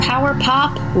power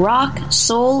pop, rock,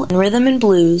 soul, and rhythm and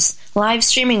blues. Live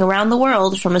streaming around the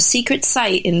world from a secret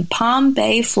site in Palm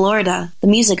Bay, Florida. The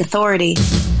Music Authority.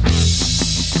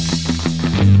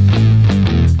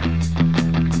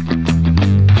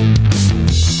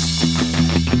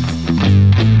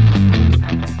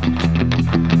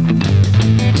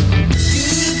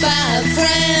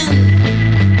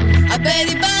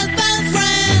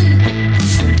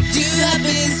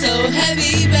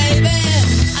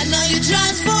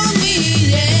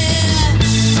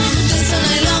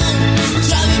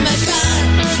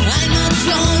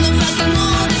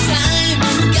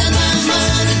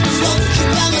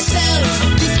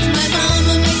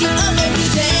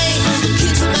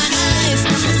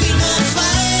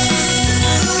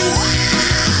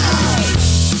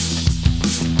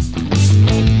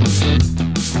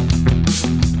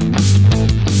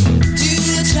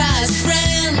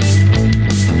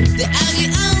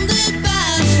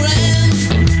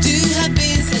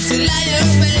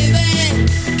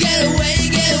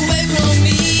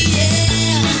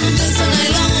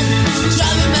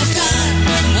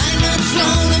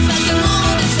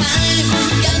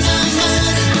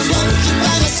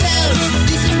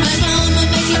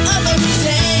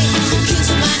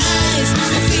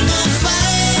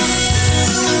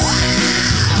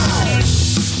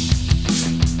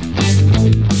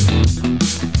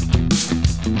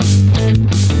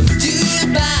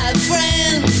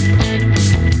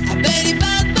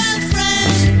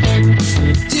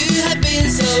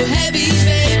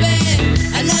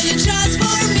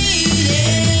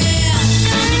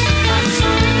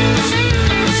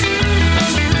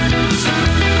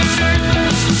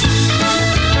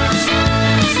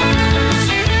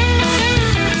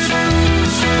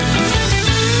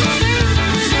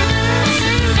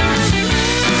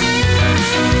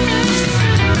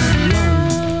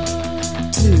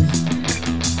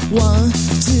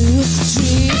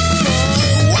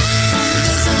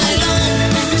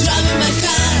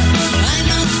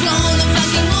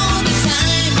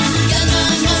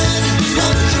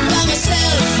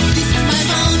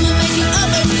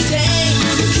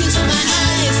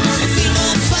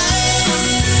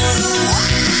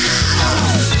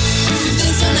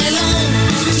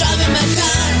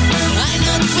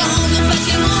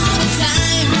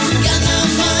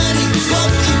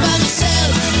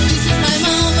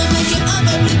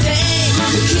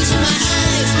 My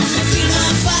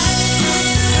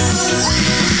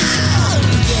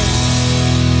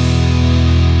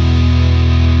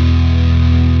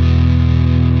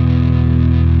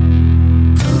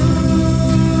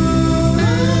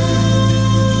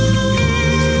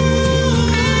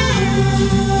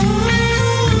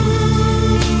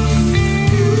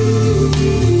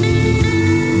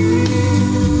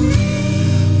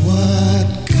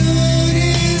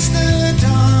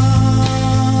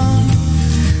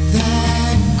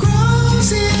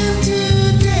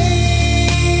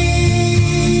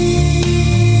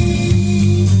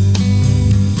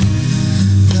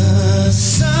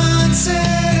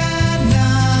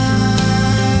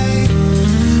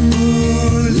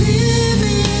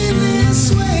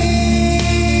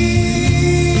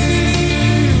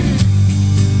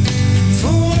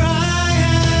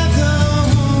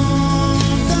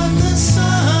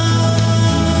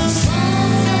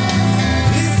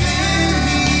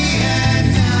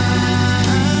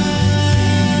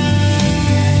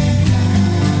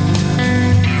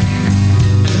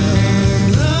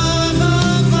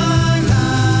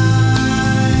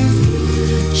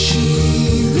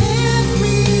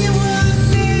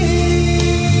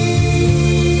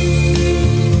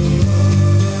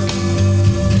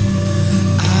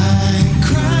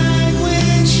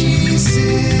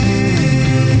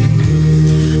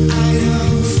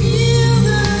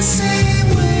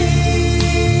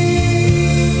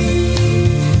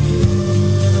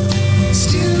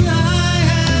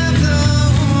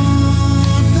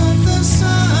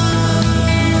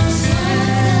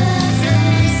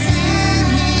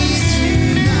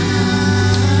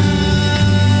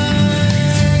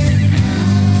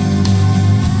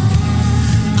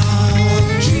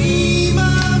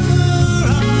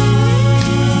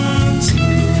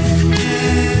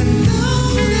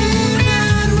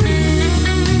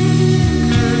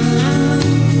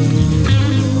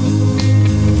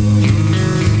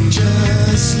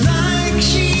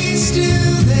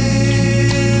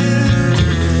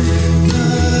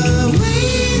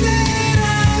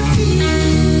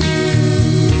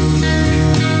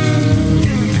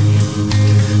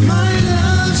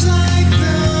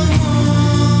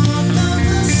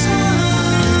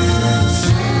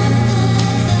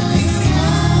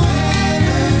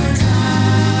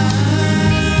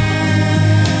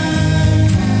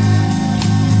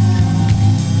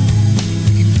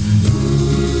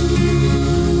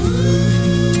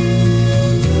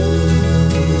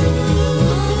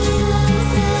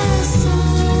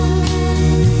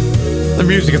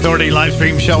Music Authority live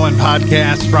stream show and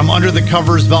podcast from Under the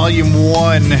Covers Volume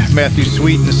 1. Matthew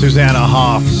Sweet and Susanna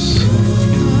Hoffs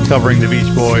covering the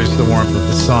Beach Boys, The Warmth of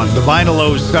the Sun. The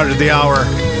Vinylos started the hour.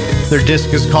 Their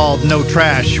disc is called No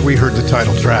Trash. We heard the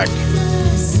title track.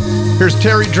 Here's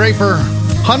Terry Draper,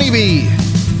 Honeybee,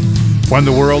 When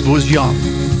the World Was Young.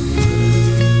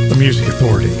 The Music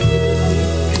Authority.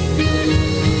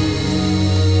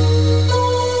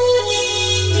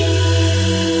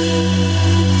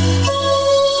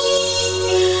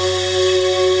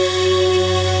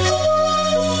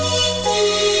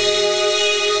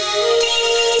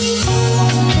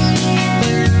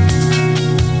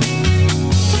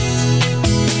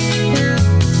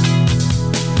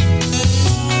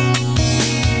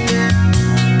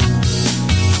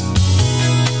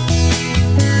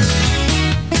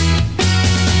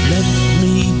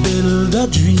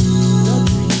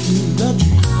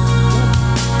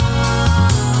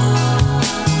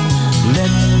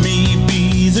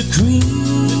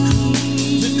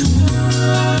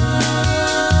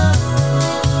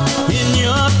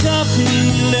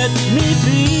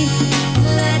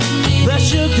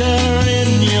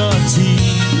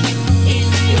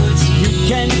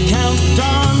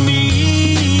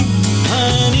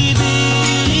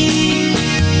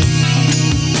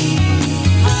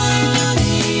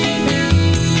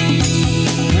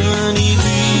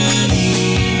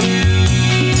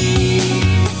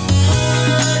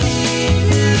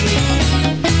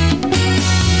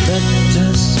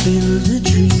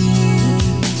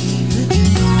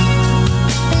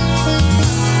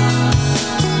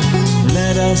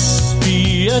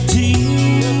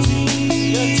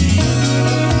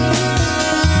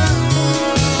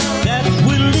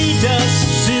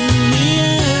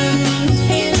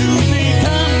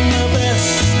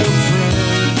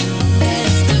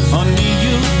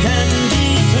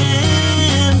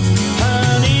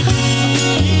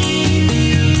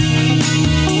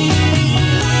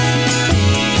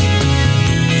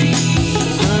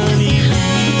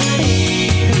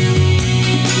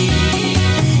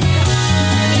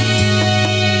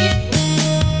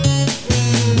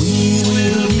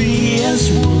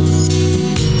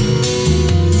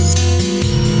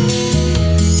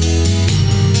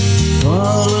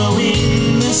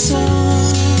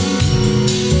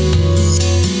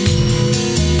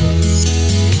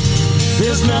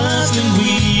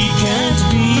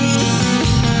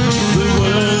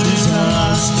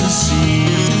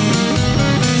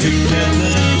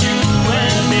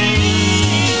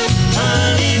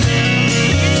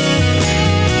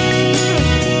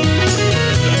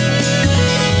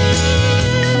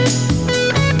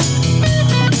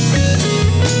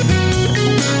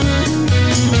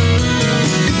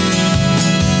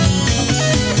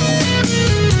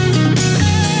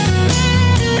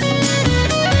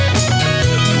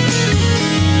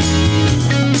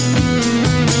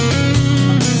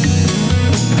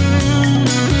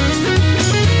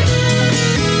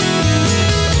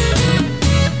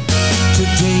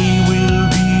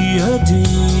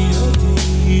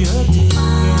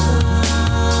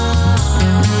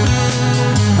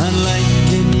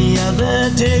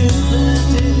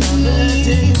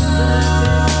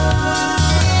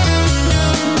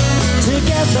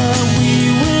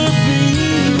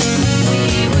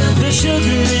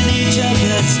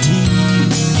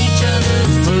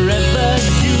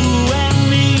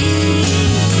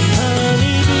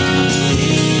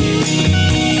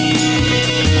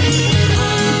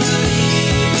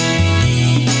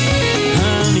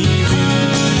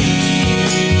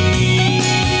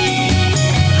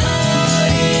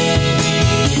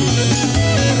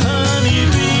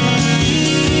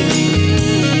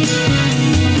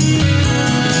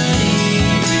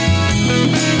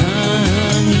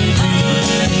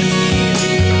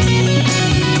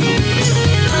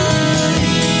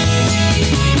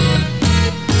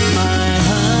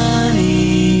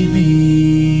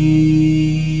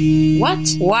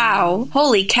 Wow.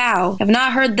 Holy cow. I've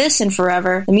not heard this in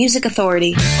forever. The Music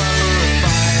Authority.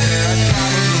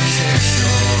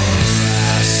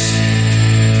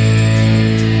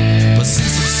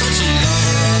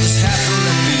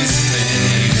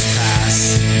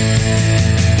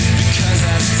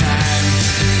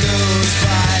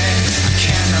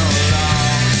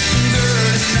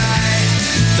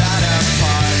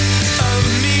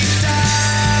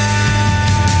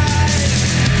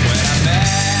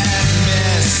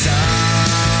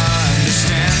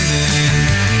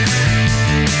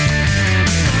 Understanding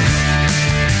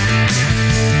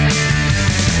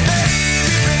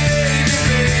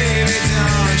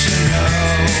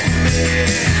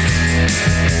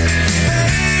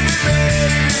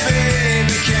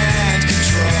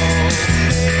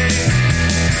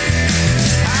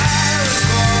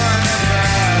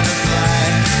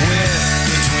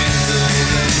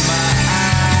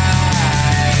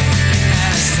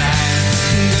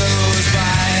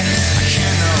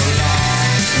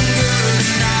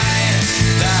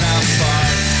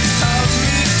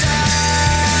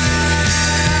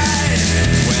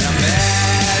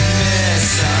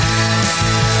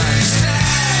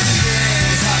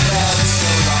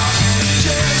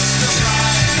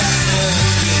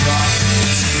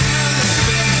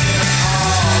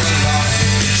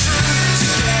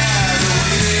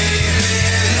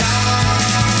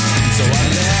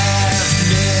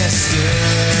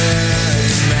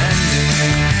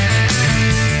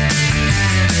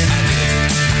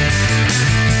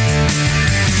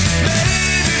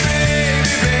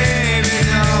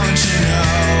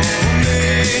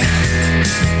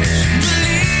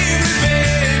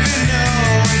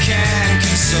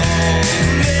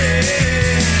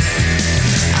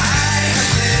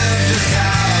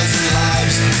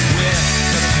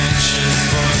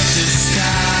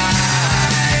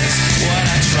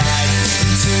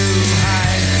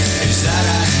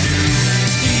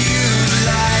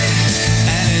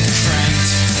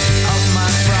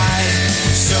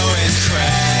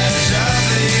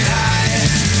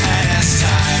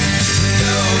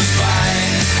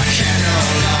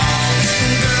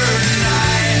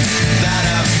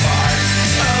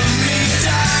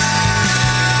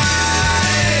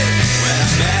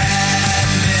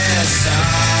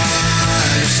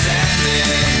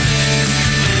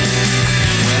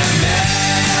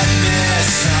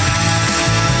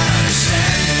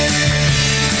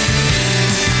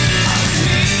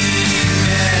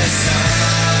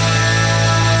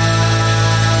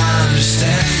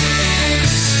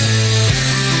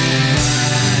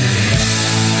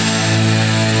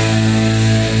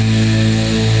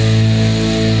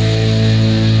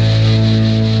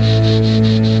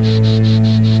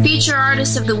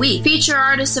of the week. Feature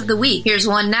artist of the week. Here's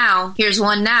one now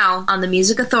on the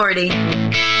Music Authority.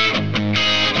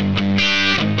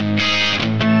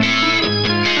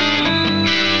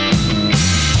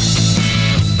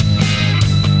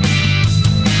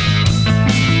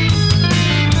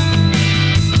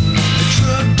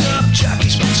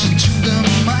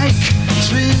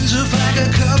 Spins of like a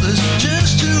colors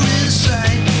just to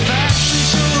incite. Fashion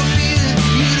so appealing,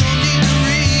 you don't need to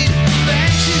read.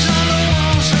 Banshees on the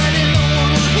walls, hiding no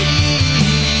one would heed.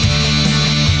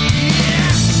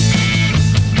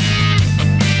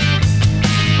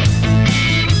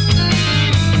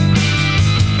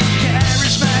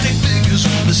 Charismatic figures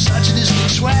with misogynistic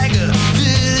swagger,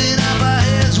 filling up our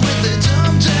heads with their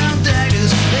dumb-down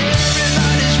daggers.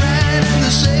 Everybody's right and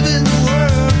they're saving the world.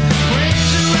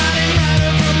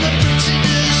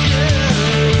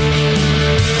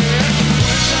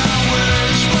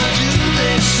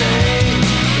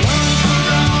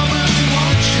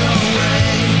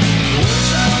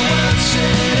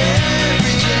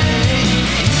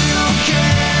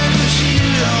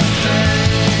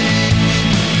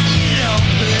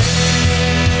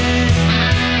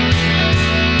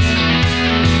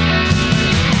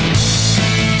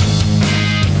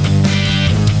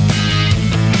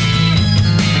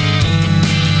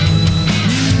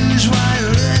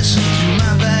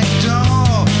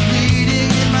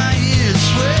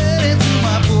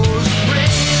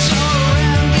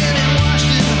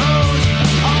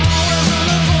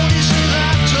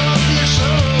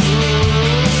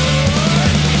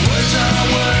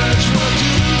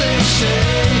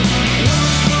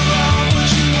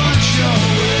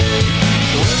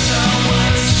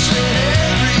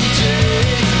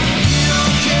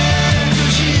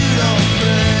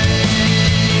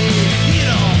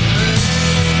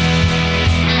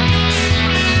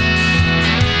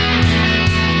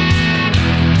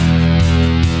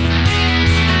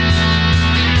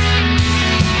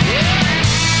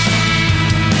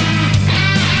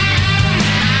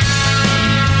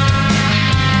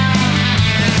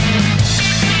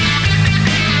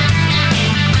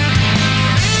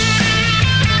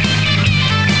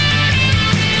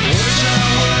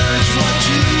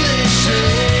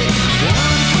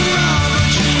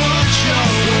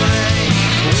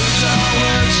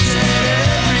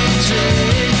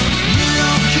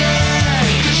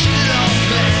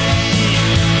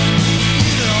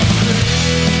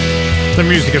 The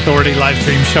Music Authority live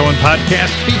stream show and podcast.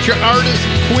 Feature artist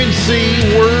Quincy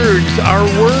Words. Our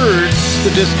Words. The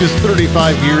disc is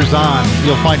 35 years on.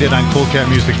 You'll find it on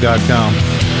coolcatmusic.com.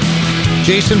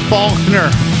 Jason Faulkner,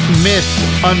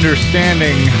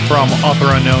 Misunderstanding from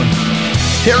Author Unknown.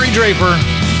 Terry Draper,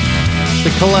 The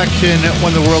Collection,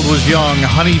 When the World Was Young,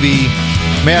 Honeybee.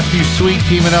 Matthew Sweet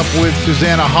teaming up with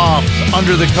Susanna Hoffs,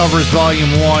 Under the Covers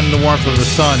Volume 1, The Warmth of the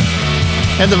Sun.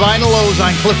 And the Vinylos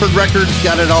on Clifford Records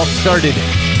got it all started.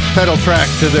 Pedal track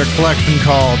to their collection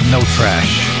called No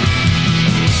Trash.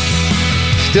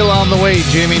 Still on the way,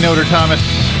 Jamie Noter Thomas.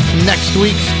 Next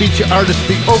week's feature artist,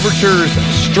 The Overtures,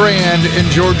 Strand and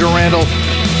Georgia Randall.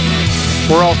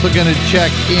 We're also going to check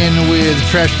in with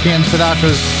Trash Can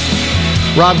Sinatra's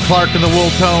Rob Clark and the Wool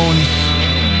Tones.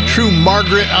 True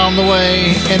Margaret on the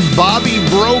way. And Bobby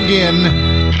Brogan,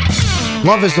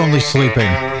 Love Is Only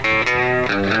Sleeping.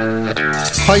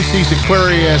 Pisces,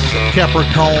 Aquarius,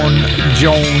 Capricorn,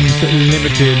 Jones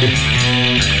Limited,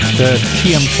 the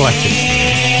TM Collective.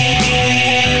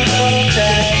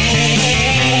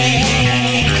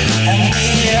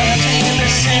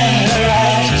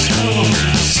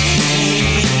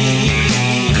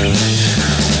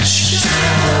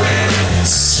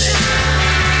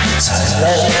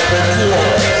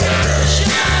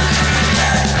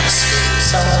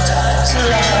 Sometimes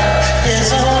love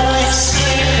is only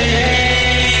sleeping.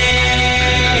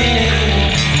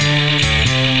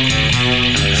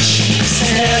 She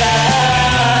said I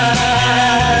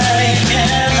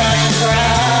cannot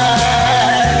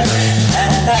cry,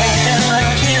 and I cannot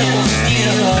kill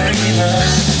you or even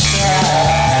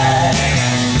try.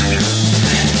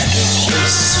 And your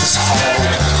voice is hard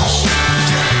and cold,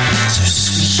 so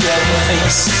sweet your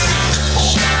face.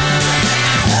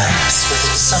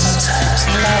 Sometimes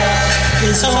love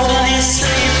is only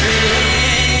sleeping.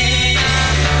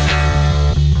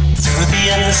 Through the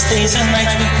endless days and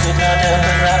nights we could not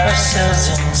ever wrap ourselves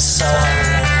in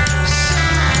sorrows.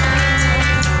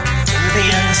 Through the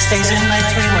endless days and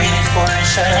nights we waited for a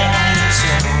shining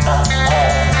tomorrow.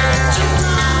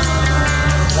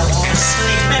 Love was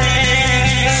sleeping,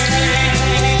 sleeping.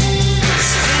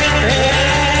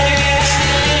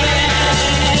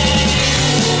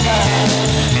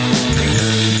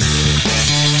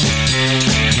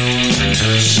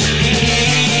 She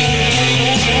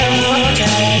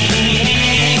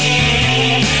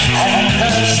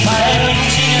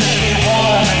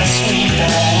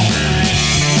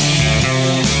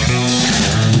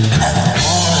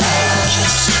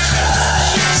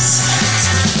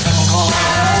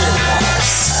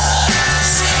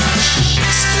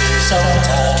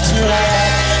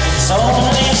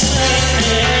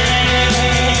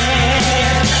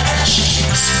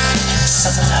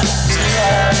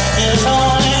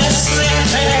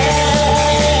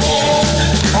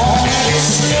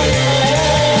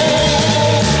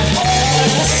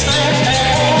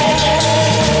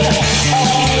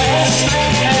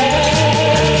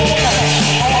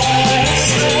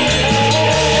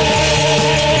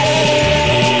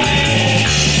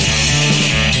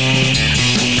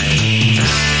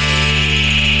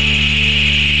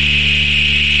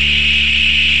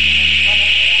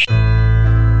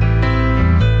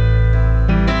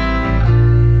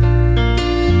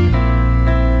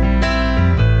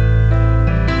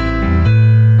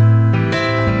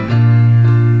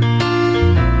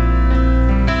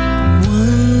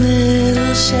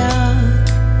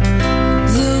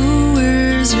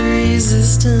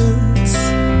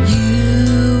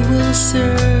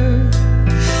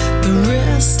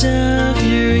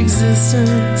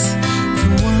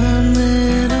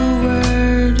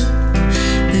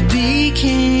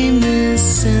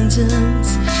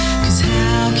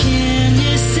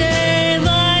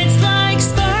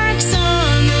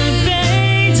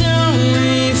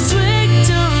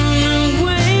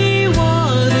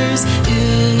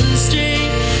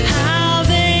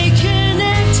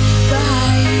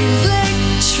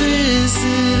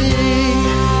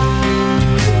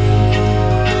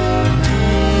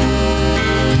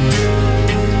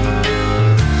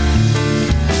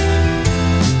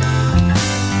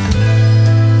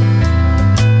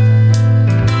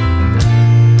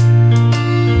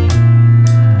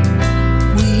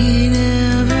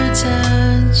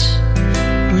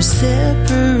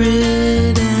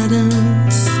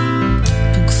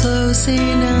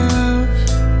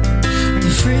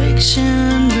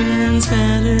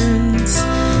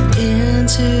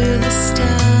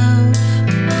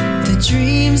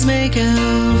make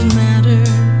of matter.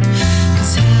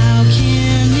 'Cause how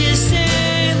can you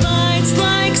say lights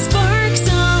like sparks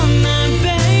on that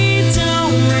bay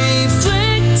don't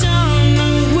reflect on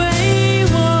the way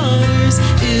waters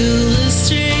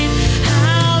illustrate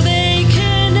how they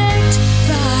connect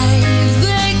by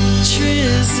electricity?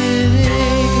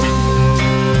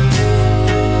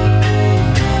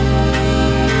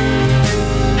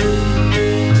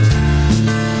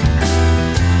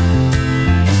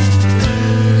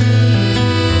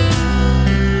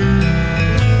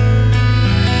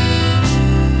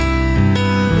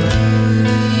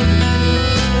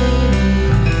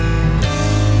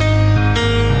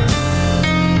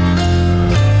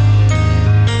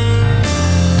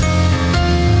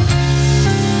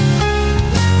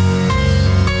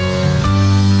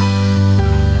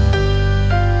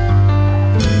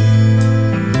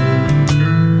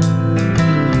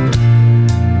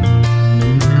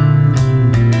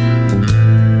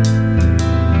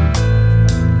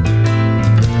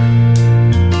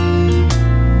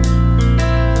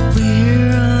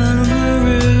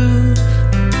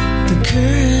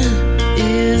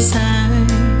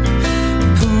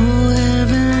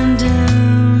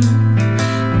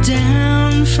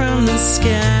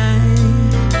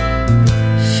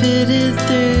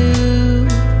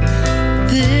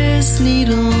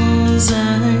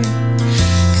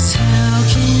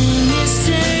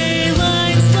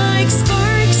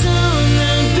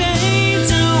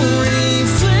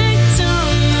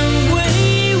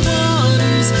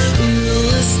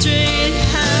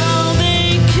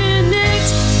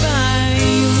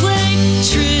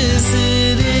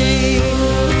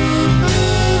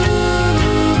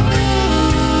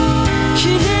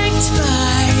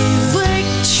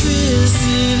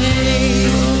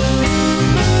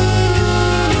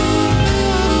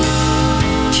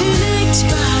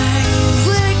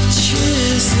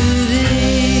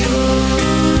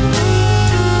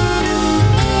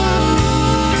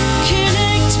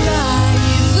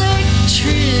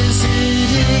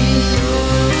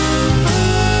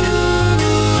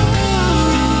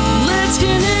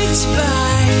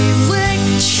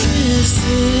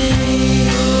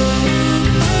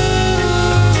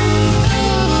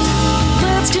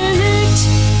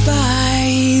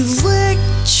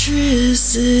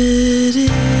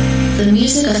 The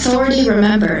Music Authority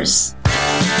remembers.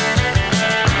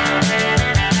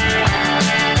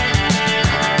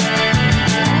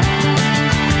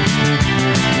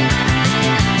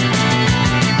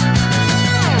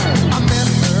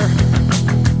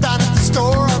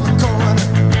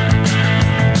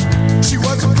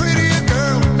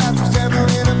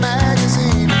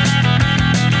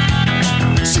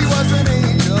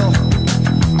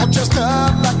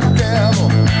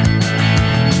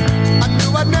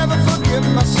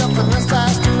 Myself unless I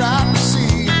have to ride.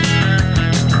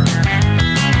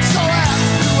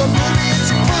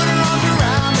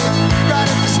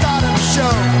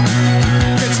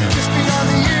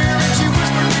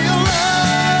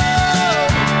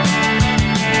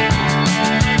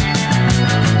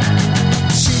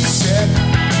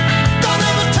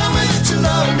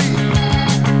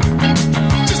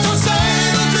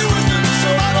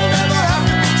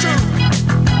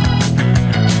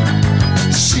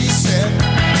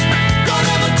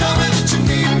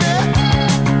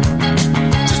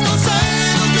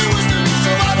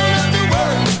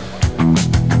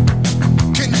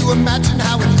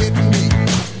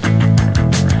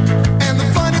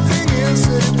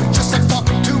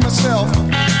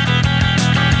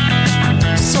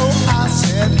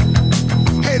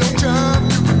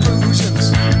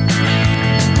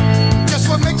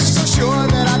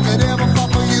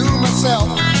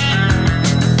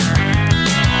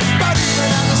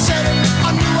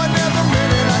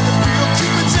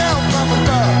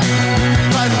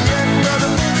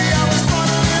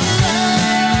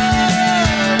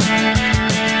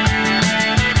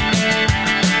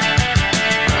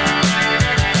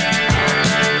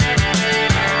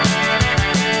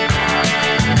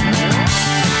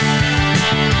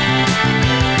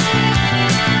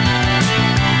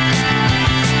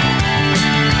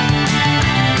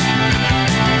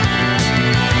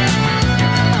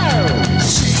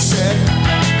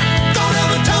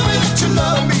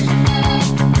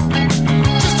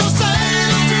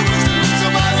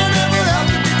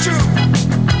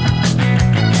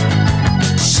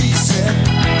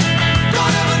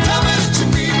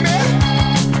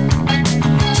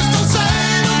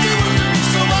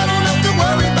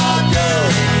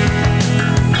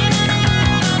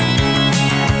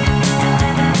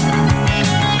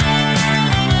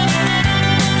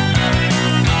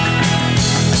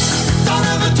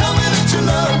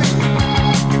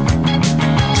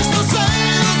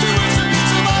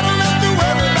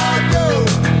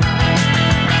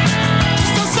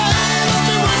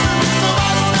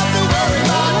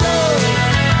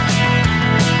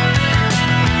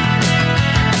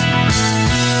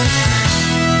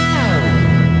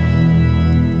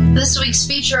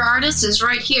 Feature Artist is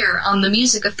right here on the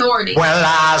Music Authority. Well,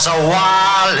 I was a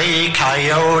wily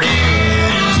coyote,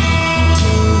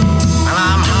 and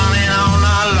I'm hunting on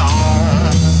alone.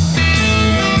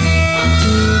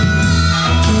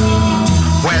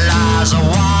 Well, I was a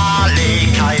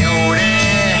wily coyote,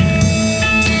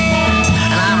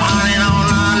 and I'm hunting on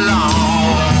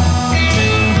alone.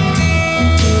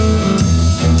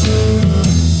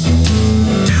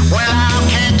 Well, I'll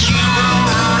catch you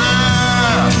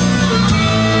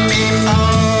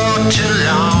before too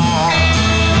long.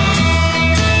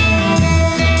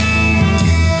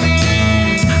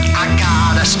 I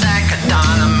got a stack of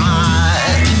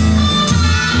dynamite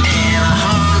and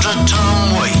 100-ton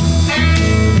weight.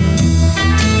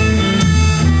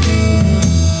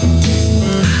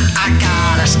 I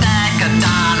got a stack of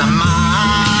dynamite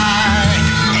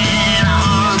and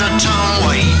 100-ton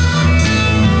weight.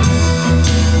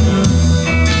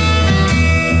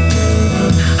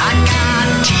 I got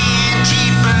TNT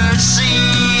bird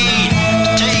seed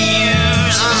to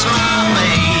use as my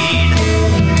bait.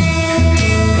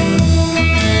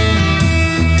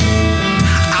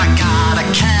 I got a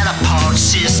catapult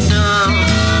system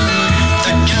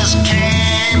that just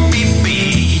can't be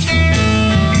beat.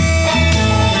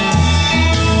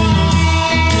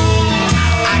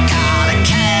 I got a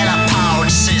catapult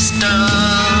system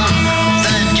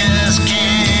that just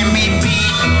can't be beat.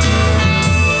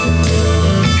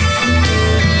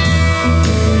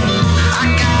 I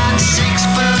got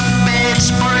 6-foot bed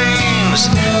springs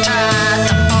tied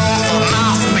to both of my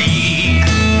feet.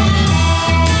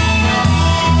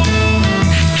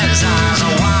 'Cause I'm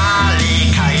a wily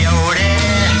coyote,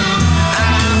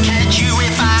 and I'll catch you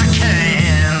if I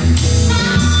can.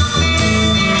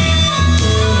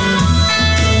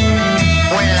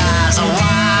 Well, I'm a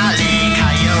wily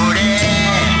coyote,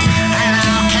 and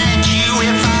I'll catch you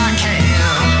if I can.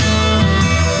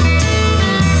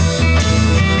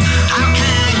 I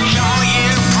can't show you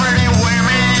pretty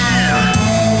women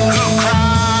who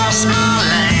cross my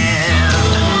land.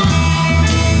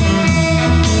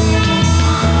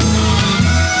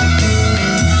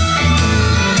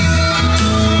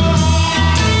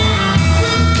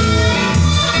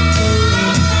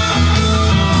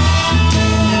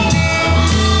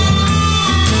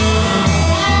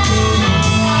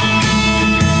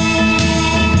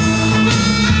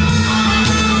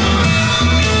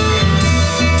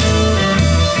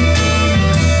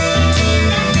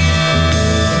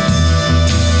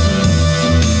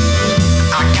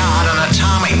 I got an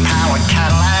atomic-powered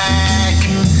Cadillac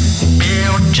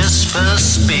built just for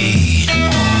speed.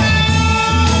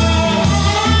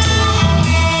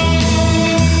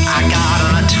 I got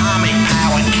an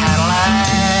atomic-powered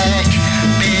Cadillac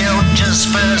built just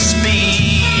for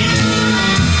speed.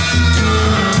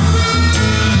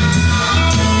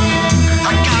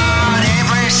 I got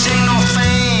every single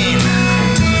thing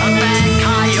a bad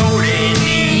coyote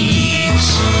needs.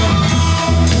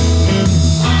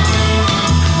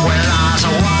 Well, I was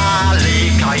a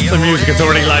wily coyote. The Music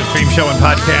Authority live stream show and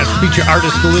podcast feature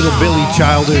artist Little Billy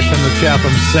Childish and the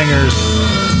Chatham Singers.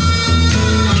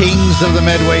 Kings of the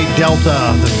Medway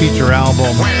Delta, the feature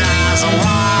album, Well, I was a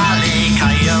wily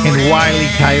coyote. and Wile E.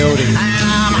 Coyote. And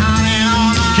I'm hunting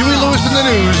on a Huey Lewis in the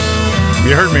news.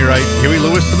 You heard me right. Huey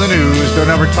Lewis in the news. Don't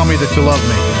ever tell me that you love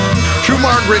me. True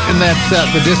Margaret in that set.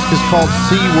 The disc is called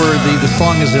Seaworthy. The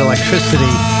song is Electricity.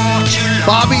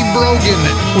 Bobby Brogan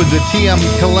with the TM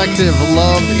Collective.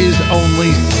 Love is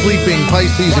Only Sleeping.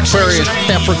 Pisces, Aquarius,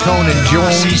 Capricorn, and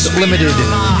Jones Limited.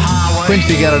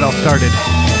 Quincy got it all started.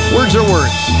 Words are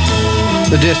words.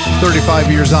 The disc, 35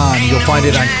 years on. You'll find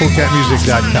it on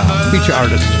coolcatmusic.com. Feature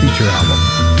artist, feature album.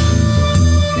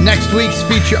 Next week's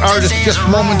feature artist, just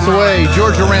moments away,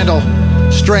 Georgia Randall,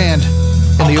 Strand,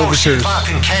 and the Overtures.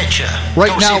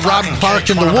 Right now, Rob Clark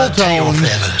and the Wooltones.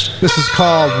 This is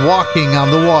called Walking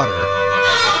on the Water.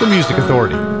 The Music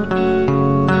Authority.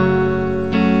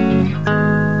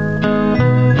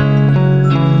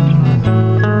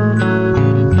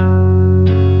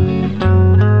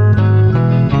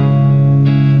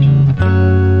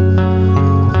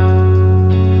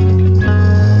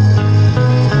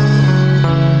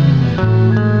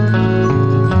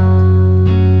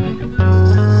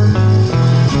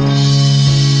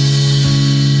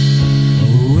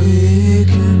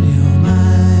 Awaken your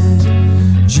mind,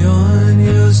 join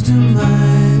yours to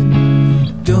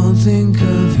mine. Don't think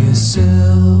of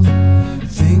yourself,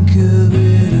 think of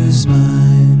it as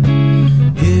mine.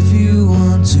 If you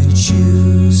want to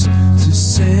choose to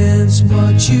sense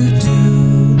what you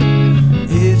do,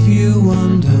 if you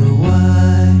wonder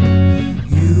why,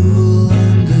 you'll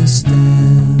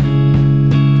understand.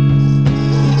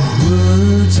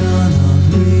 Words are not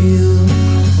real,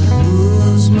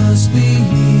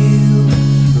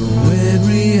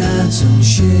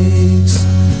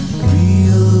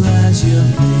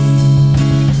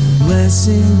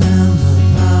 blessing and the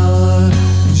power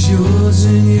is yours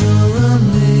in your own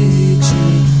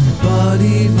nature.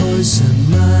 Body, voice, and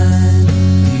mind,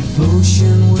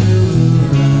 devotion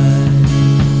will arise.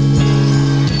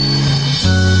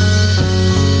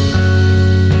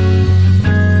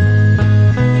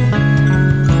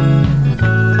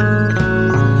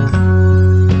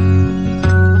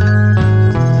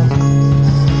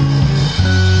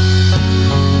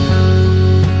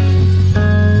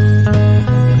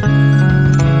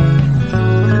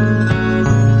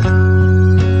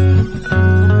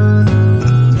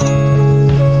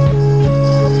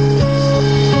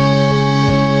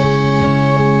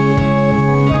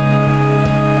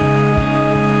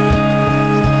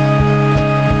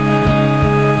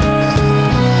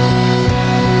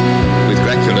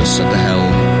 At the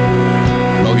helm,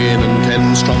 Login and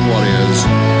 10 strong warriors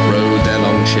rowed their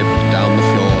longship down the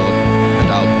fjord and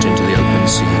out into the open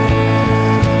sea.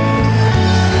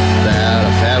 There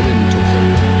a fair wind took them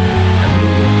and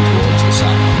blew them towards the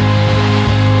south.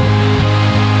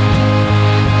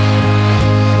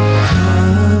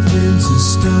 Carved into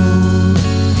stone,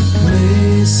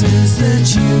 places that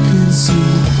you can see.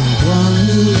 One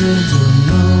who lived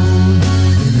alone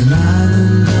in an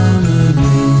island on a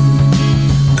lake.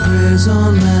 Prayers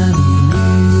on many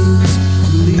knees,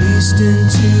 released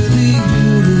into the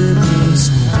universe,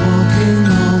 walking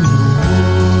on the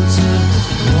water,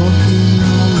 walking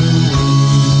on the wind.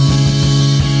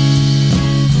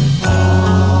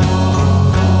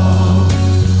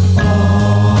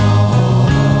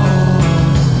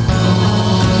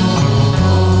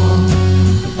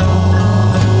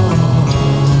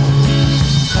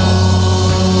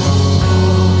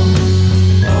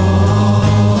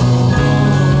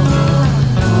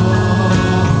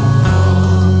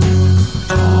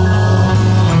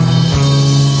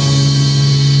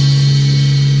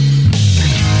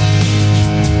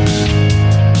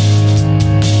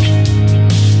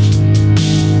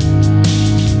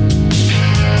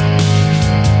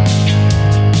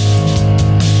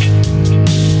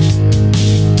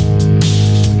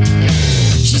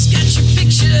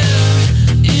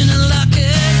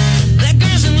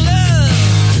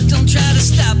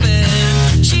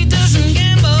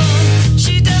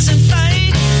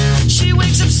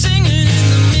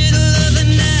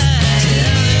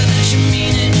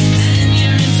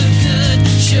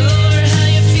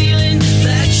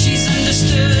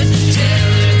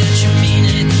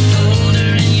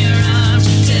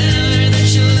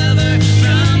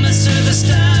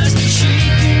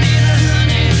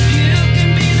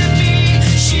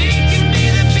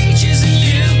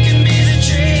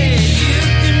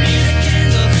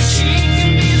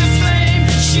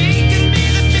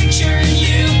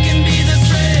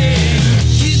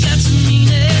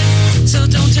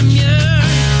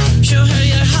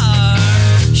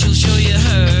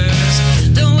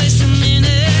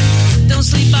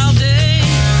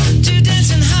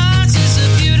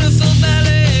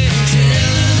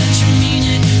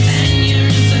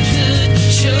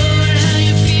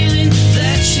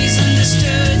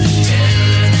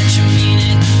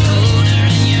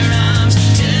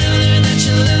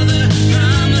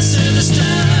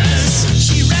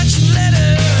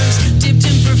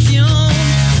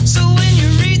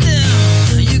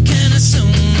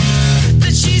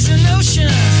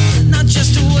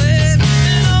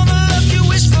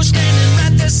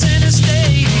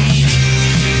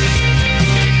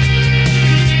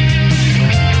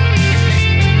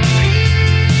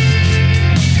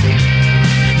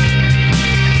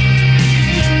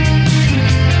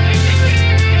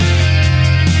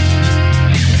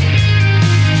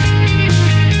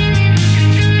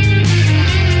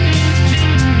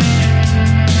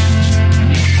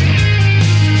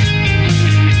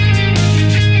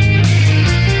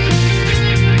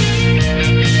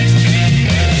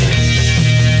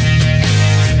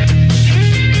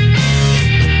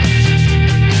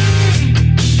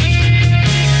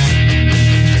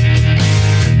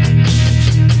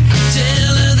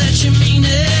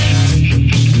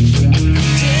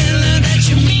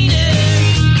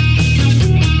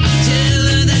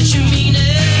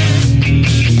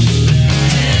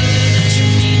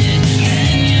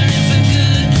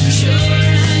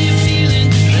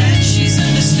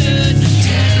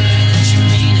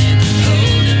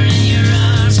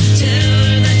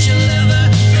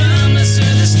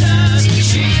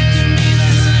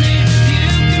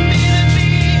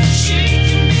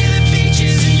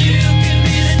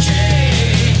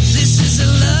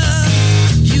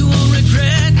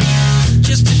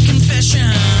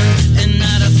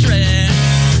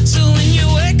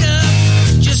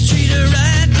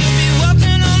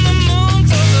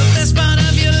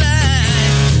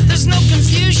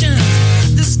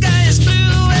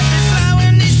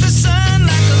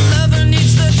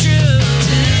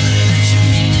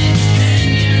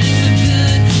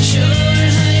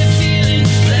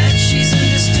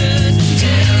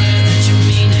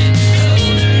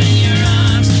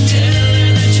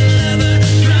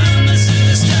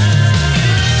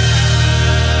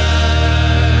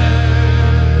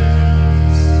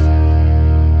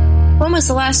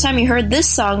 the last time you heard this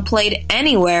song played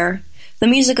anywhere? The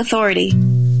Music Authority.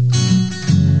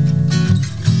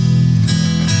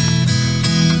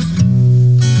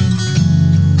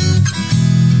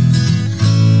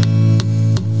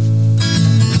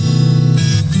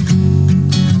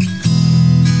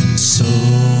 So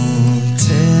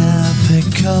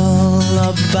typical,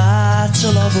 a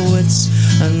battle of wits,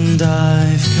 and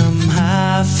I've come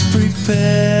half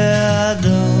prepared.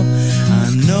 Oh,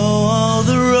 I know all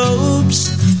the ropes,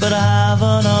 but I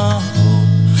haven't a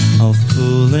hope of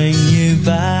pulling you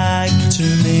back to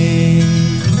me.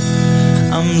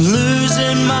 I'm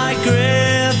losing my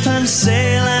grip and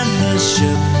sailing the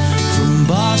ship from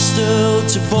Boston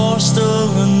to Boston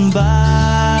and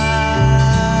back.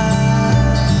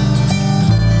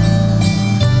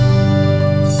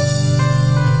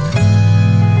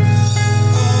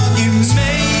 You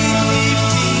made me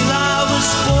feel I was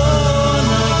born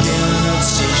again.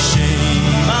 It's a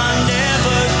shame I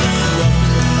never grew up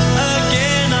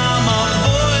again. I'm a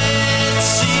boy at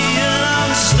sea and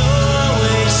I'm still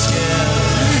always scared.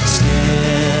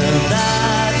 Scared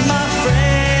that my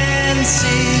friends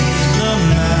see the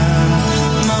man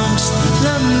amongst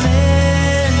the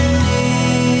many.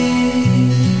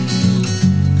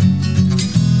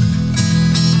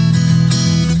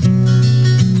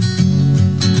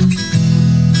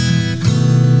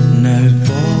 Now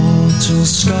bottle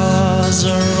scars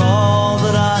are all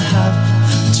that I have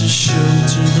to show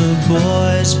to the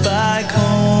boys back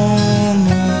home,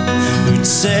 who'd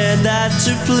said that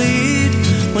to plead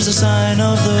was a sign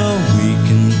of the weak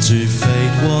and to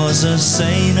fight was a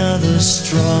sign of the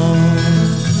strong.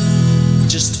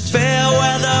 Just fair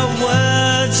weather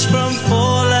words from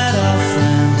four-letter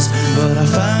friends, but I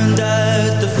found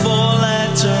out the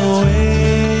four-letter way.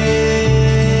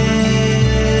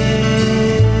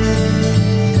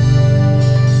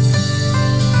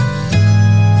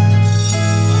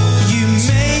 You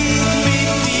made me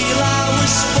feel I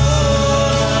was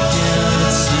born again.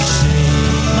 It's a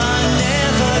shame I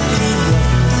never grew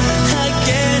up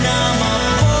again. I'm a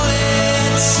boy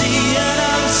at sea and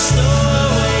I'm still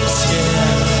always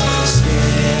scared.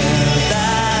 Scared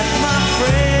that my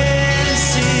friends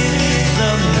see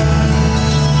the man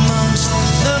amongst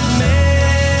the many.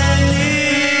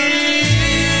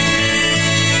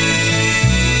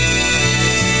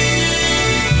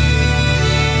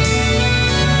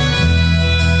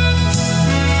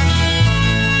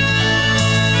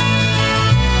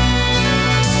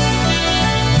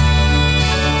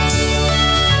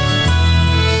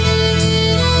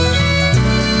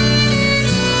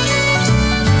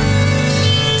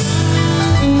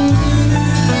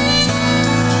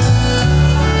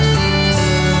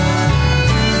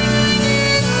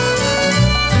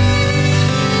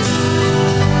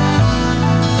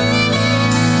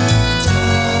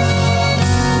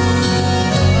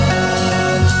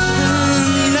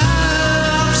 Now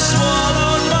I've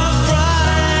swallowed my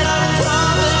pride. I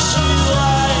promise you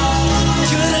I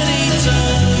couldn't eat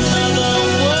another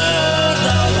word.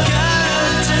 I'll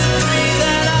count to three,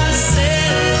 then I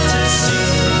said to see.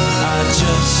 I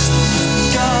just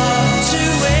got to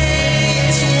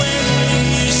wait when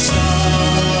you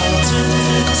started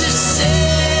to say,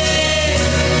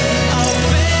 I'll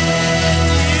bid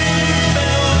you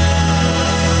farewell.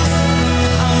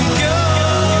 I'm going.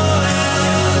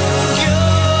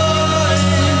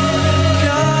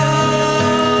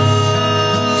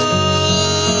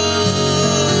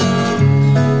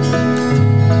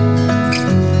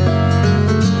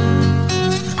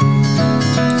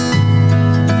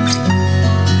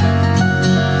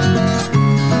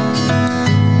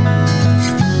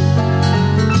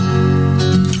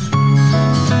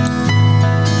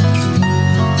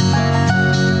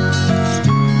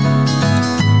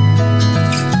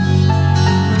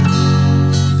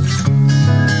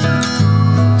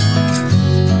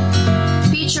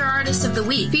 Feature Artist of the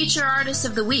Week. Feature Artist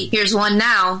of the Week. Here's one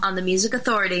now on the Music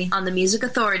Authority. On the Music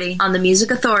Authority. On the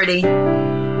Music Authority.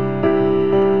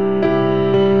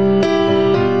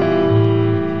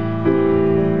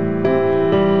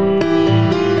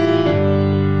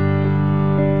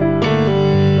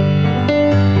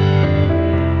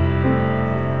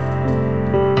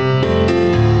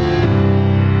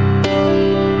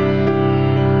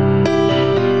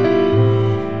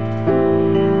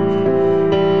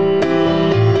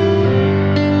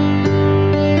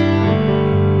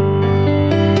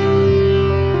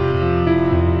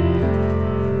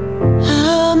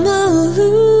 I'm a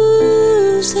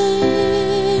loser.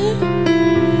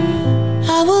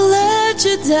 I will let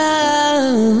you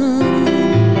down.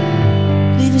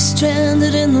 Leave you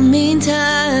stranded in the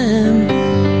meantime.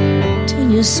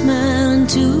 Turn your smile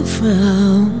into a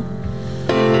frown.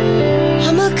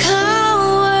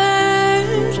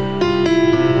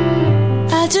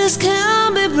 just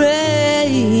can't be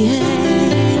brave.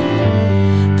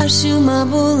 I shoot my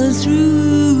bullet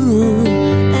through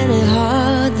any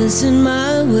heart that's in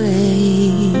my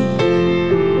way.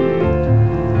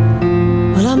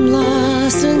 Well, I'm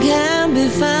lost and can't be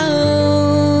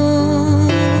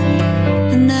found,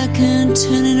 and I can't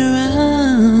turn it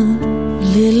around.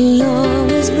 Little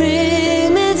always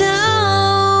bring me down.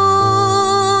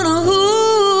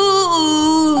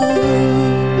 Ooh,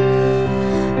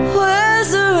 where's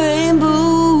the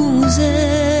rainbow's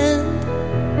end?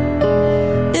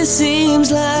 It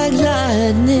seems like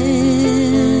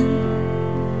lightning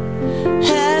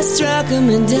has struck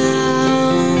me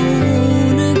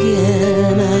down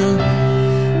again. I'll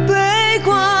break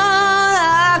what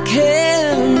I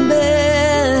can't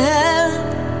bear.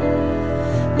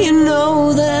 You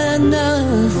know that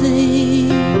nothing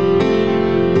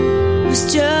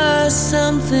was just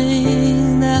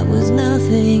something that was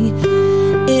nothing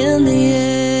in the end.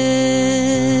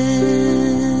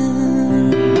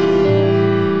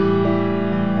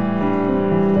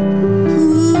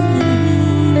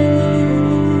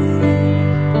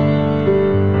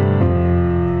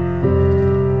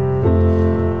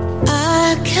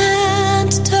 I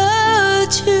can't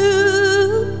touch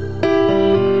you.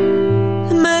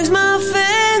 It makes my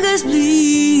fingers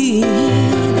bleed.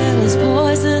 There was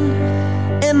poison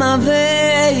in my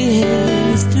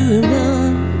veins. Through it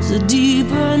runs a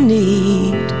deeper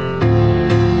need.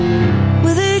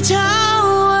 With each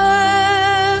hour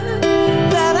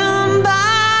that I'm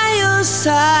by your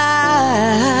side,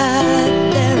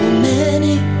 there are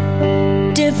many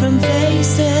different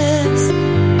faces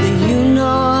that you know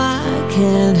I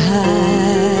can't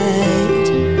hide.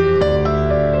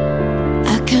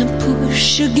 I can't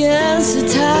push against the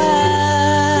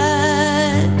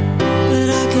tide, but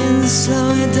I can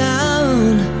slow it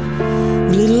down.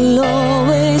 It'll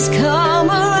always come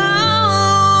around.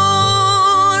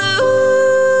 Ooh,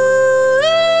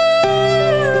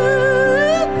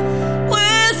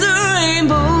 where's the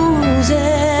rainbow's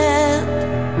end?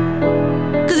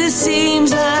 'Cause it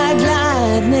seems like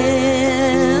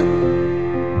lightning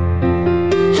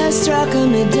has struck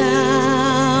me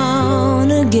down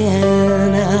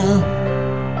again. I'll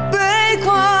break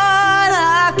what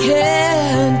I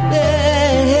can't bear.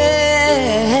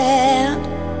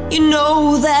 You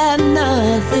know that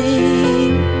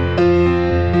nothing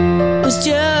was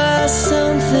just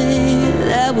something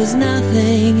that was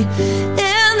nothing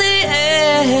in the end.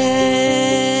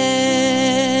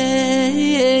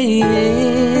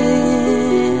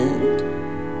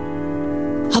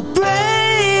 I'll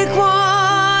break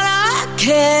what I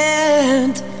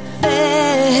can't bend.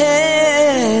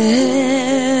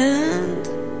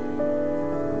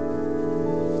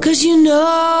 'Cause you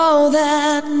know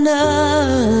that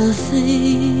nothing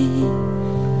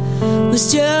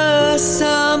was just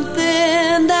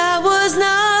something that was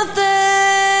nothing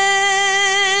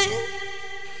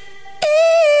in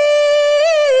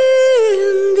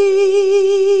the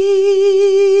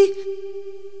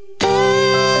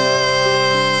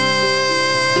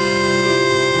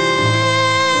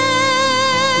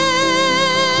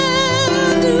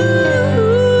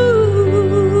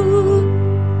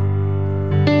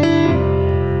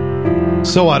end.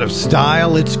 So out of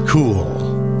style, it's cool.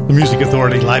 The Music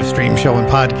Authority live stream show and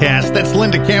podcast. That's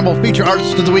Linda Campbell, feature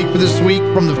artist of the week for this week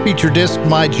from the feature disc,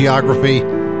 My Geography,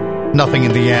 Nothing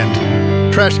in the End.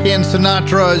 Trashcan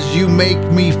Sinatra's You Make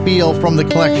Me Feel from the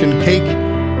collection Cake.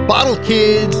 Bottle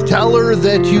Kids, Tell Her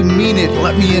That You Mean It,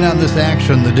 Let Me In on This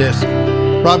Action, the disc.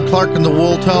 Rob Clark and the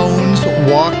Wool Tones,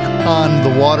 Walk on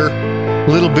the Water.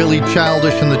 Little Billy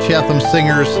Childish and the Chatham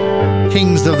Singers,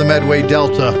 Kings of the Medway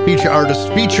Delta, feature artist,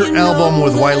 feature album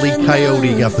with Wile E.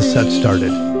 Coyote got the set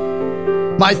started.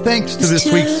 My thanks to this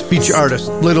week's feature artist,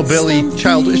 Little Billy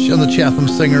Childish and the Chatham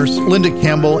Singers, Linda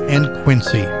Campbell and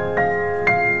Quincy.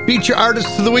 Feature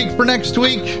artists of the week for next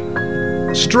week,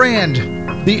 Strand,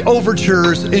 The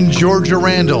Overtures, and Georgia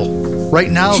Randall.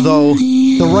 Right now, though,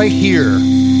 the Right Here.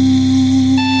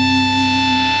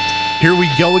 Here we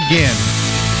go again.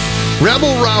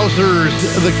 Rebel Rousers,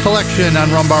 the collection on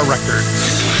Rumbar Records.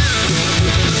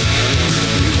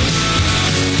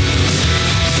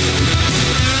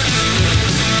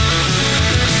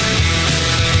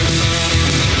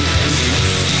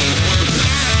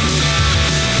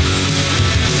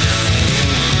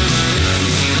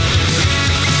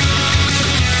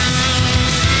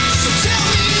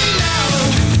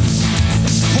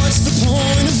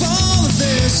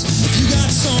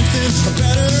 A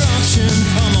better option,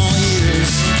 I'm all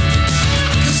ears.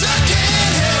 'Cause I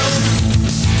can't help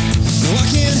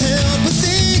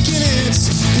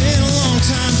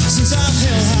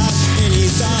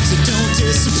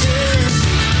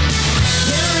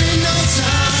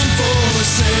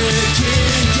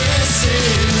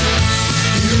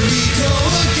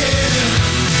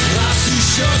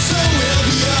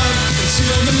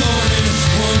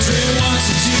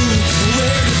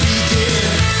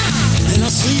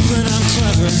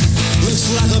driver.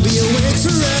 Looks like I'll be awake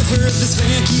forever if this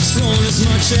van keeps flowing as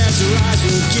much as her eyes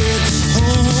will get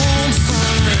home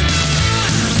fine.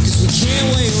 'Cause we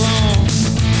can't wait long.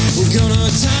 We're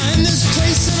gonna time this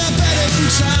place, and I bet if we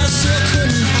tried, I still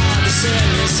couldn't hide the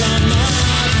sadness on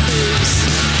my face.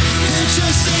 There's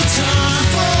just a time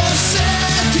for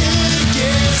second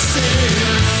guessing.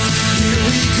 Here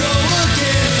we go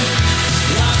again.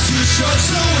 Life's too short,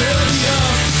 so we'll be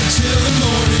up until the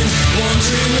morning,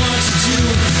 wondering what to do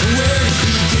and where to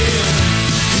begin.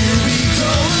 Here we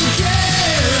go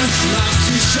again. Life's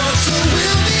too short, so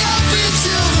we'll be up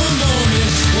until the morning,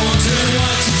 wondering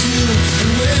what to do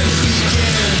and where to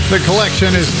begin. The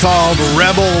collection is called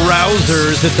Rebel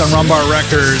Rousers. It's on Rumbar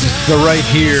Records. The Right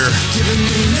Here.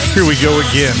 Here we go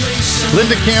again.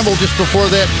 Linda Campbell just before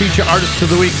that, feature artist of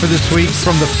the week for this week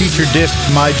from the feature disc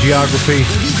My Geography.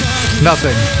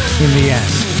 Nothing in the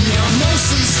end.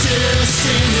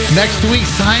 Next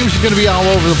week's times are going to be all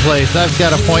over the place. I've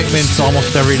got appointments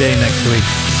almost every day next week.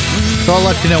 So I'll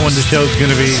let you know when the show's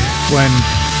going to be, when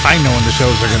I know when the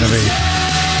shows are going to be.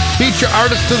 Feature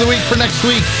artist of the week for next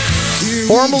week.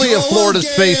 Formerly of Florida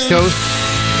Space Coast,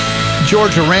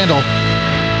 Georgia Randall.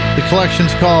 The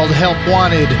collection's called Help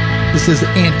Wanted. This is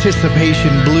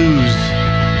Anticipation Blues.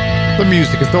 The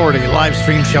Music Authority live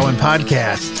stream show and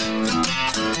podcast.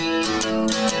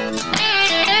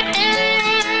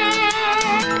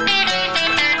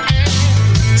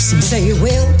 Some say you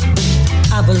will,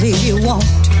 I believe you won't.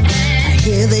 I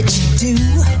hear that you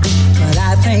do, but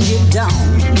I think you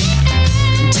don't.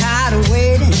 I'm tired of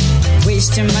waiting,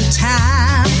 wasting my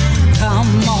time.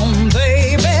 Come on,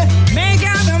 baby, make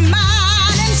up your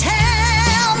mind and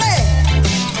tell me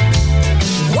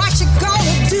what you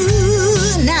gonna do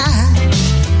now.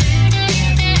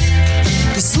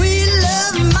 The sweet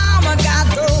love mama got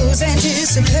those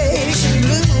anticipation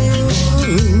blues.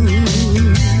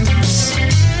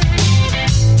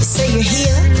 Say you're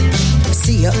here,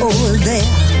 see you over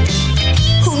there.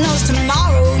 Who knows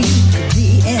tomorrow you could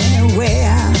be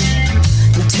anywhere.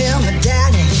 You tell me,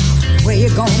 daddy, where you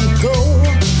gonna go?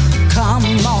 Come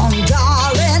on,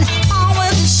 darling, on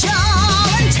with the show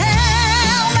and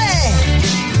tell me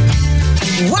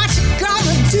what you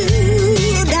gonna do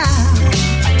now.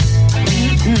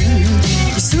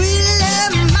 The sweet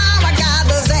little mama got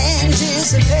those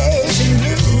anticipation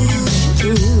blues.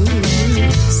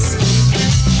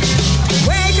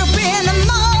 Wake up in the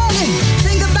morning,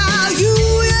 think about you,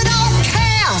 you don't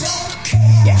care.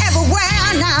 You're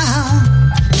everywhere now.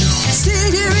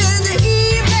 Sit here in the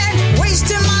evening,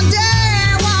 wasting my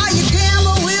day while you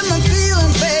gamble with my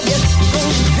feelings, baby.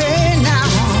 Okay now,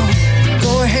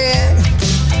 go ahead,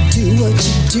 do what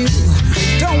you do.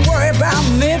 Don't worry about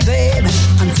me, babe,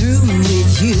 I'm through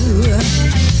with you.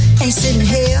 Ain't sitting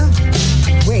here,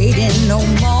 waiting no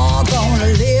more. Gonna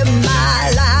live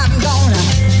my life, gonna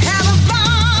have a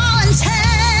ball and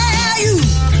tell you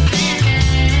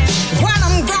what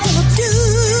I'm gonna do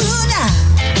now.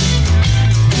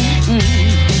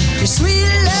 Your sweet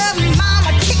love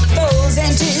mama kicked those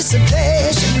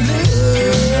anticipation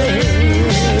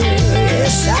blues.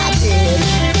 Yes, I did.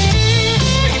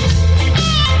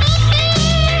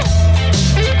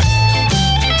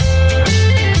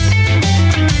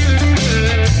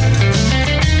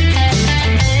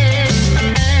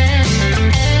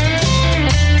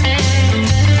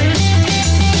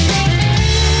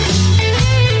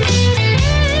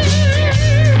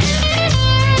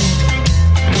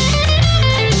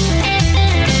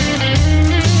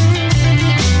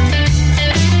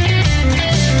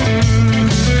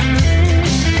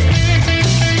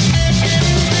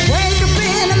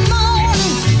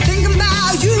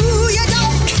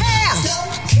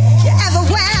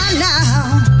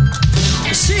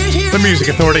 The Music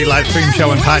Authority live stream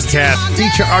show and podcast.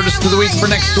 Feature artist of the week for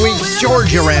next week,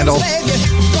 Georgia Randall.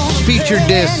 Feature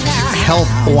disc, Help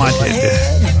Wanted.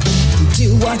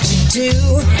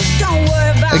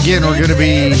 Again, we're going to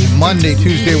be Monday,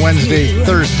 Tuesday, Wednesday,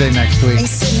 Thursday next week.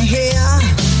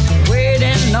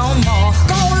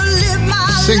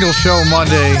 Single show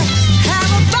Monday.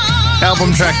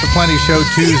 Album Track to Plenty show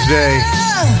Tuesday.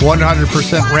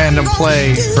 100% random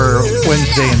play for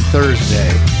Wednesday and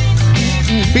Thursday.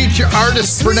 Feature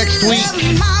artists for next week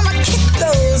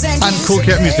on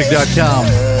CoolCatMusic.com.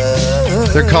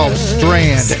 They're called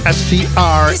Strand,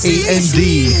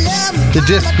 S-T-R-A-N-D. The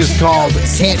disc is called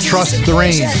Can't Trust the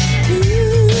Rain.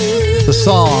 The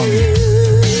song,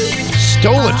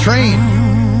 Stole a Train.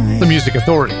 The Music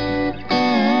Authority.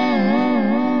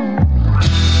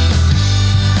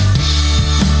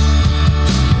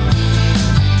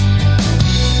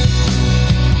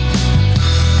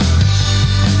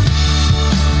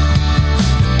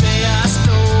 Day I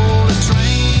stole a train.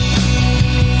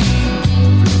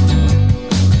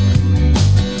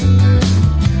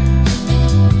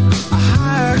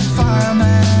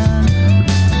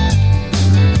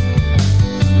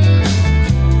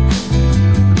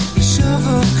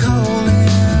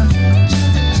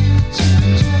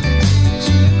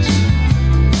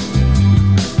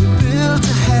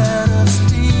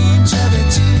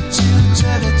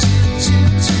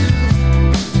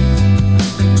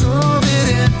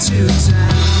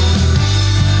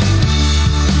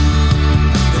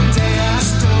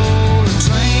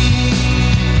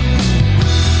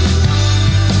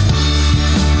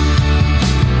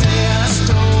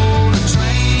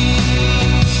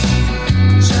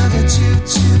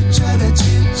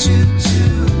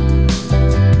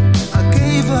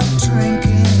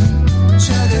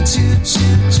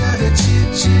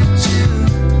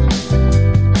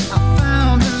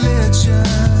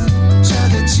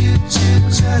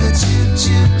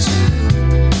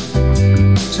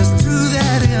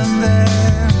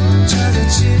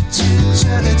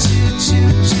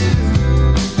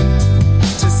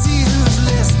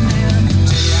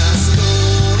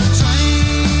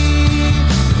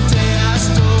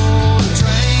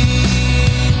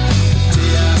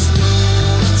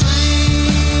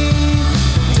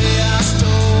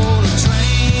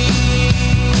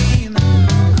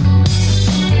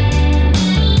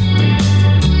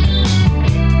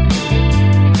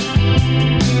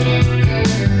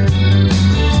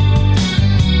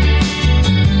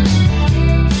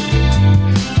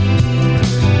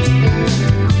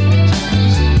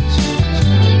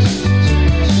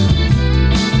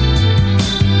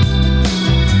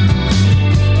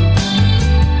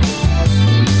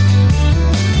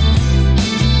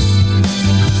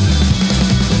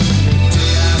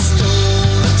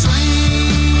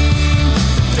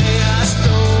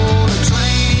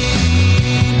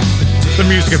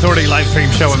 Music Authority live stream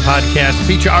show and podcast.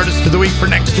 Feature artist of the week for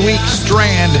next week,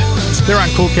 Strand. They're on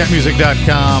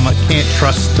coolcatmusic.com. Can't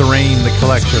Trust the Rain, the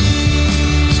collection.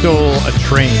 Stole a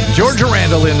Train. Georgia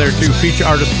Randall in there too. Feature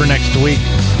artist for next week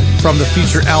from the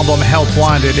feature album Help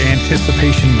Wanted,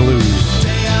 Anticipation Blues.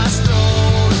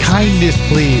 Kindness,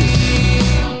 please.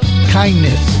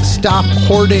 Kindness. Stop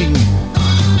hoarding.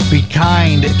 Be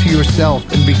kind to yourself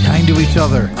and be kind to each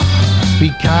other.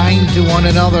 Be kind to one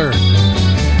another.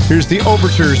 Here's the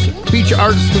Overtures, feature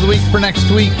artist of the week for next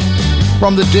week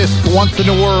from the disc Once in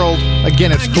a World.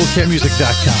 Again, it's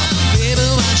coolcatmusic.com. Baby,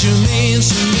 what you mean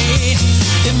to me?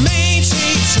 It may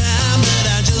take time, but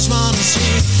I just want to see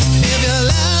if your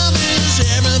love is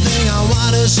everything I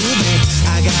want it to be.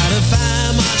 I gotta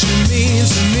find what you mean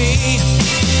to me.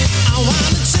 I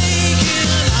wanna take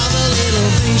in all the little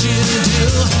things you do,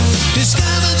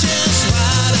 discover just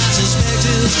what I suspect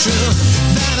is true,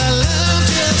 that I love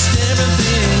just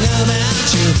everything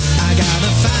about you. I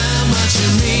gotta find what you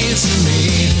mean to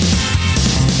me.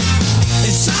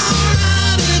 It's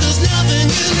alright if there's nothing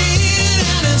you need,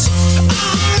 and it's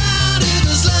alright if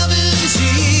there's love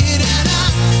indeed, and I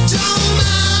don't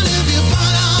mind if you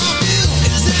put off you.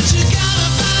 Is that you gotta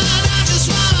find out just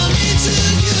what I mean to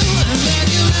you, and then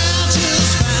you might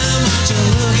just find what you're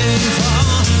looking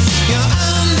for. You're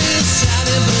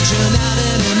undecided, but you're not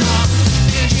anymore.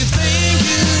 And you think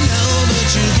you know, but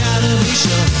you gotta be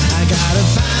sure. I gotta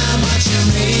find what you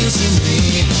mean to me.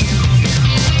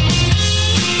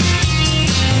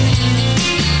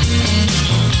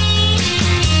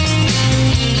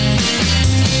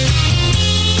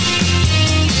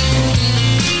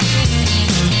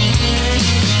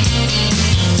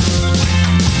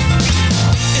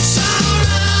 It's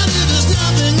alright if there's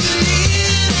nothing you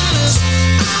need, and it's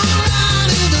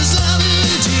alright if there's love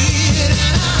indeed,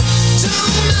 and I don't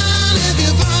mind if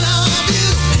you put off you.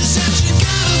 It's that you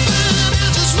gotta find out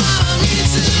just what I mean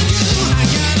to you. I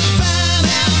gotta find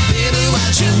out, baby,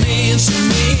 what you mean to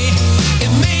me.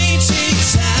 It may take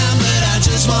time, but I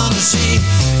just wanna see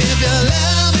if your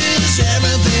love is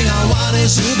everything I want it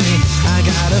to be. I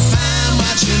gotta find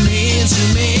what you mean to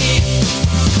me.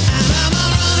 And I'm a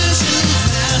running too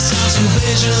fast, I'm too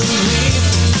patiently.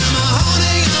 I'm a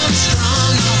holding on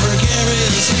strong, on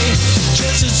precariously.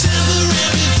 Just a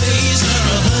temporary phase or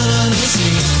a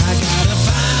permanency. I gotta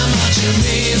find what you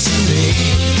mean to me.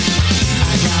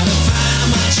 I gotta find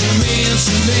what you mean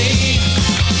to me.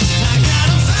 I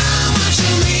gotta find what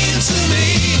you mean to me.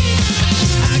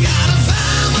 I gotta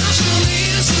find what you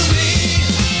mean to me.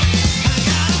 I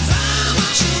gotta find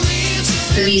what you mean to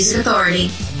me. The Music Authority.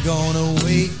 I'm gonna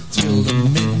wait till the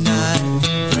midnight.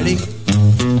 Ready?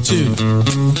 2,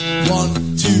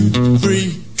 1, 2,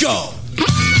 3, go!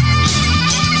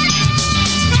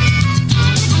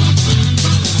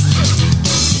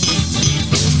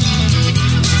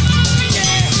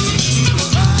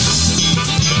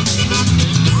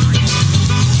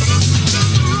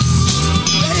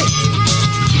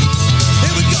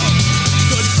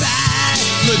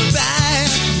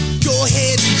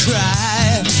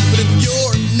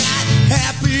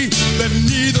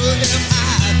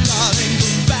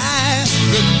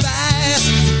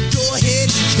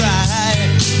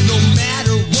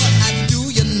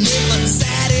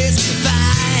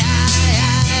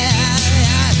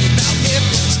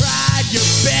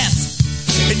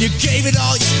 You gave it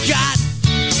all you got,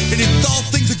 and you thought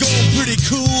things were going pretty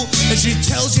cool, and she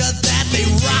tells you that they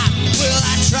rock. Well,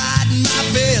 I tried my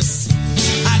best,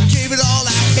 I gave it all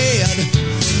I had.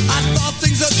 I thought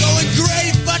things were going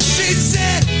great, but she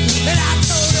said, and I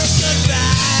told her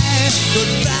goodbye,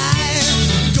 goodbye,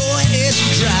 go ahead and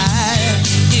cry.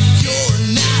 If you're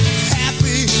not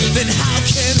happy, then how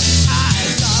can I,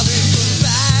 darling?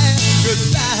 Goodbye,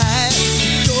 goodbye,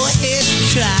 go ahead and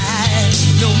cry.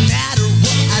 No matter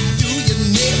what I do, you're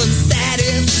never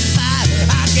satisfied.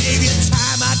 I gave you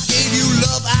time, I gave you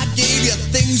love, I gave you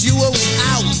things you were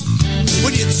without.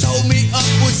 When you told me up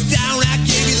was down, I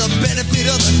gave you the benefit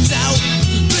of the doubt.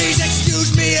 Please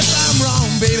excuse me if I'm wrong,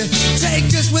 baby.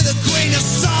 Take this with a grain of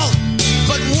salt.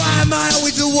 But why am I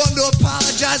always the one to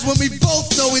apologize when we both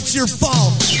know it's your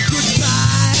fault?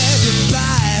 Goodbye,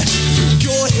 goodbye,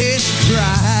 go ahead and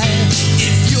cry.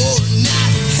 If you're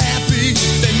not happy,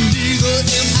 then neither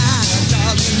am I,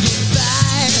 darling.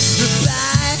 Goodbye,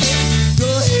 goodbye, go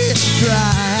ahead and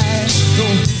cry. No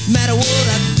matter what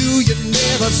I do, you're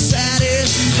never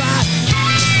satisfied.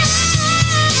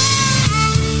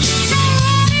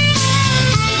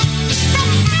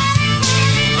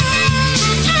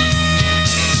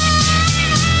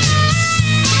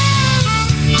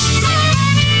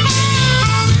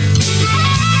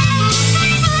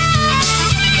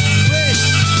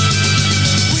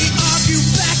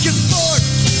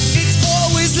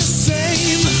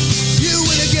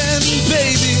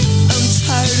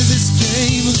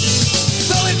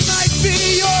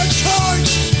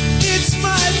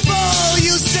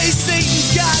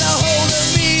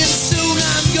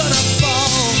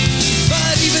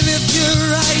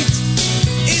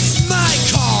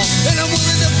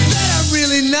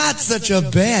 not such a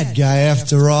bad guy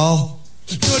after all.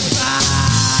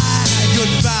 Goodbye,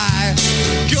 goodbye.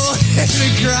 Go ahead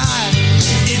and cry.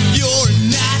 If you're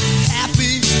not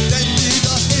happy, then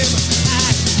neither am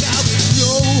I. Now there's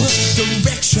no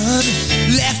direction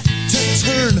left to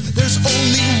turn. There's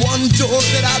only one door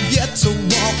that I've yet to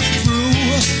walk through.